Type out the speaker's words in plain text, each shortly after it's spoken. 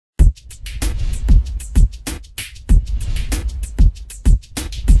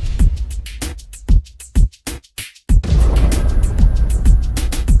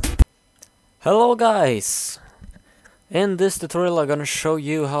Hello guys! In this tutorial I'm gonna show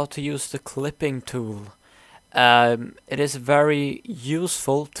you how to use the clipping tool. It is a very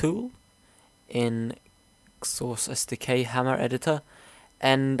useful tool in Source SDK Hammer Editor,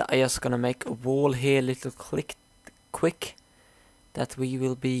 and I just gonna make a wall here, little quick, that we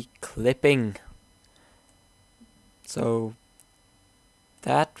will be clipping. So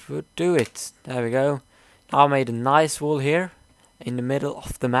that would do it. There we go. Now I made a nice wall here in the middle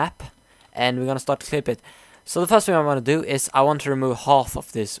of the map, and we're gonna start to clip it. So the first thing I want to do is I want to remove half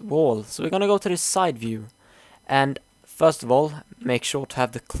of this wall. So we're gonna go to this side view, and first of all make sure to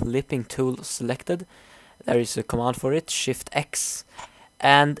have the clipping tool selected. There is a command for it, Shift X.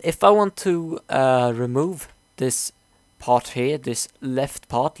 And if I want to remove this part here, this left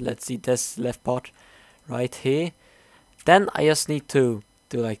part, let's see this left part right here, then I just need to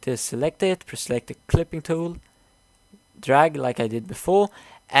do like this, select it, select the clipping tool, drag like I did before,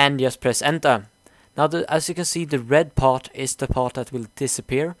 and just press enter. Now as you can see, the red part is the part that will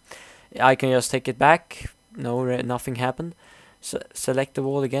disappear. I can just take it back, nothing happened. So select the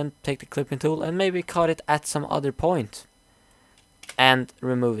wall again, take the clipping tool, and maybe cut it at some other point and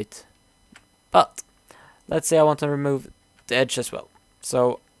remove it. But let's say I want to remove the edge as well.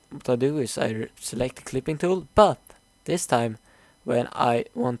 So what I do is I select the clipping tool, but this time when I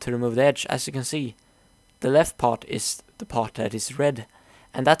want to remove the edge, as you can see, the left part is the part that is red,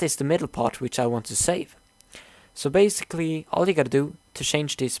 and that is the middle part which I want to save. So basically all you gotta do to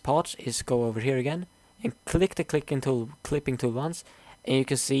change this part is go over here again and click the clipping tool once, and you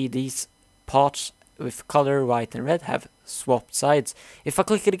can see these parts with color white and red have swapped sides. If I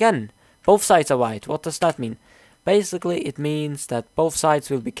click it again, both sides are white. What does that mean? Basically it means that both sides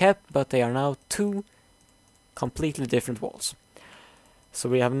will be kept, but they are now two completely different walls. So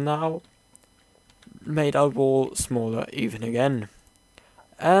we have now made our wall smaller even again.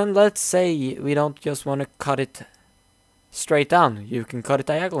 And let's say we don't just want to cut it straight down. You can cut it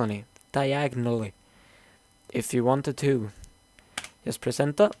diagonally if you wanted to. Just press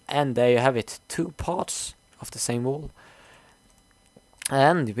enter, and there you have it, two parts of the same wall.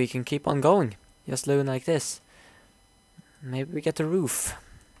 And we can keep on going, just doing like this. Maybe we get a roof.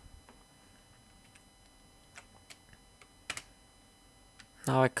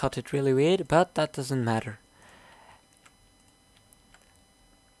 Now I cut it really weird, but that doesn't matter.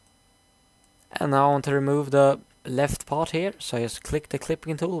 And now I want to remove the left part here, so I just click the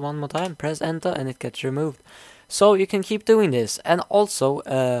clipping tool one more time, press enter, and it gets removed. So you can keep doing this. And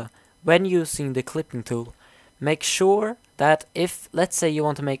also when using the clipping tool, make sure that if, let's say you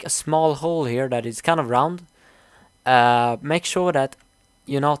want to make a small hole here that is kind of round, make sure that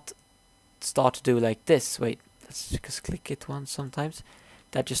you not start to do like this. Wait, let's just click it once sometimes.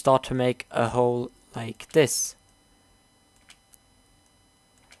 That you start to make a hole like this.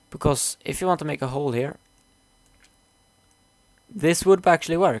 Because if you want to make a hole here, this would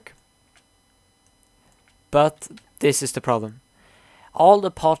actually work. But this is the problem. All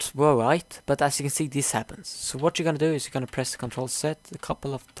the parts were right, but as you can see, this happens. So what you're gonna do is you're gonna press Ctrl Z a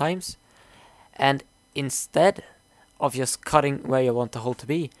couple of times, and instead of just cutting where you want the hole to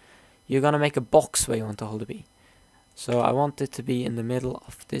be, you're gonna make a box where you want the hole to be. So I want it to be in the middle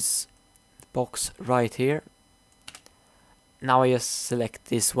of this box right here. Now I just select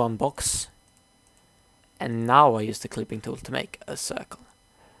this one box, and now I use the clipping tool to make a circle.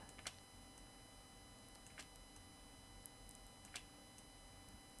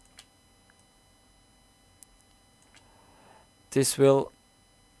 This will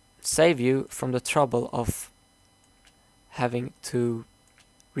save you from the trouble of having to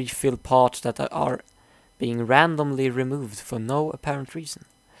refill parts that are being randomly removed for no apparent reason.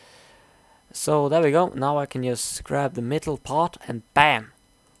 So there we go. Now I can just grab the middle part, and bam,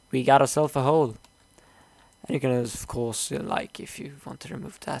 we got ourselves a hole. And you can, of course, like if you want to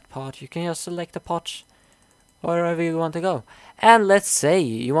remove that part, you can just select the part wherever you want to go. And let's say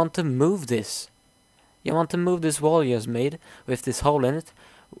you want to move this. You want to move this wall you just made with this hole in it.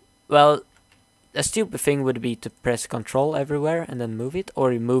 Well, a stupid thing would be to press Ctrl everywhere and then move it,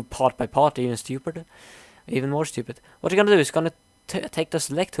 or you move part by part, even more stupid. What you're gonna do is gonna take the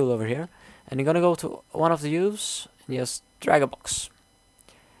select tool over here, and you're gonna go to one of the views and just drag a box.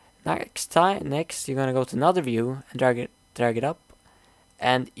 Next you're gonna go to another view and drag it up,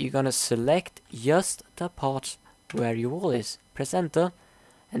 and you're gonna select just the part where your wall is. Press enter,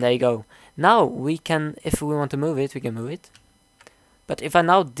 and there you go. Now we can, if we want to move it, we can move it. But if I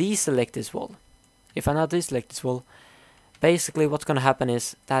now deselect this wall, basically what's gonna happen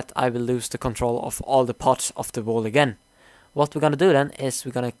is that I will lose the control of all the parts of the wall again. What we're gonna do then is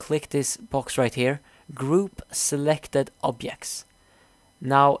we're gonna click this box right here, group selected objects.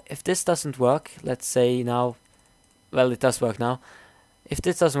 Now, if this doesn't work, let's say now, well, it does work now. If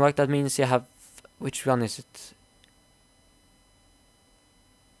this doesn't work, that means you have, which one is it?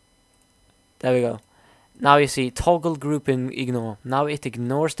 There we go. Now you see toggle group and ignore. Now it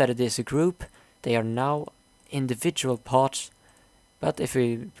ignores that it is a group. They are now individual parts. But if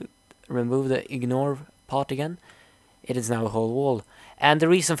we remove the ignore part again, it is now a whole wall. And the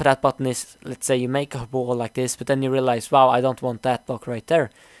reason for that button is, let's say you make a wall like this, but then you realize, wow, I don't want that block right there.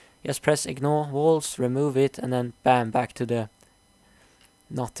 Just press ignore walls, remove it, and then bam, back to the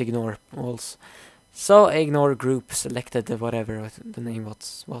not ignore walls. So ignore group selected, whatever the name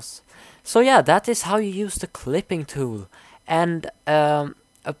was. So yeah, that is how you use the clipping tool. And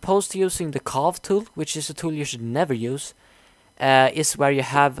opposed to using the carve tool, which is a tool you should never use, is where you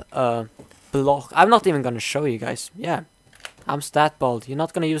have a block. I'm not even gonna show you guys. Yeah, I'm stat bald. You're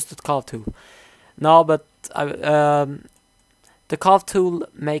not gonna use the carve tool. No, but the carve tool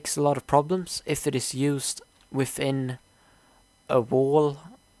makes a lot of problems if it is used within a wall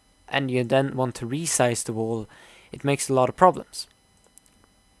and you then want to resize the wall. It makes a lot of problems,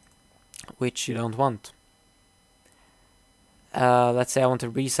 which you don't want. Let's say I want to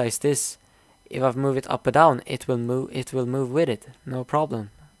resize this. If I move it up or down, it will move with it, no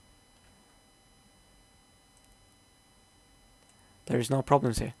problem. There is no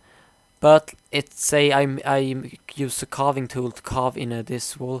problems here. But say I use the carving tool to carve in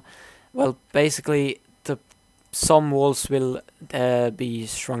this wall. Well, basically some walls will be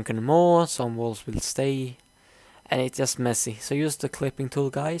shrunken more, some walls will stay, and it's just messy. So use the clipping tool,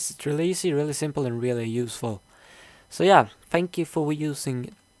 guys. It's really easy, really simple, and really useful. So yeah, thank you for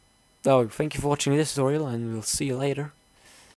watching this tutorial, and we'll see you later.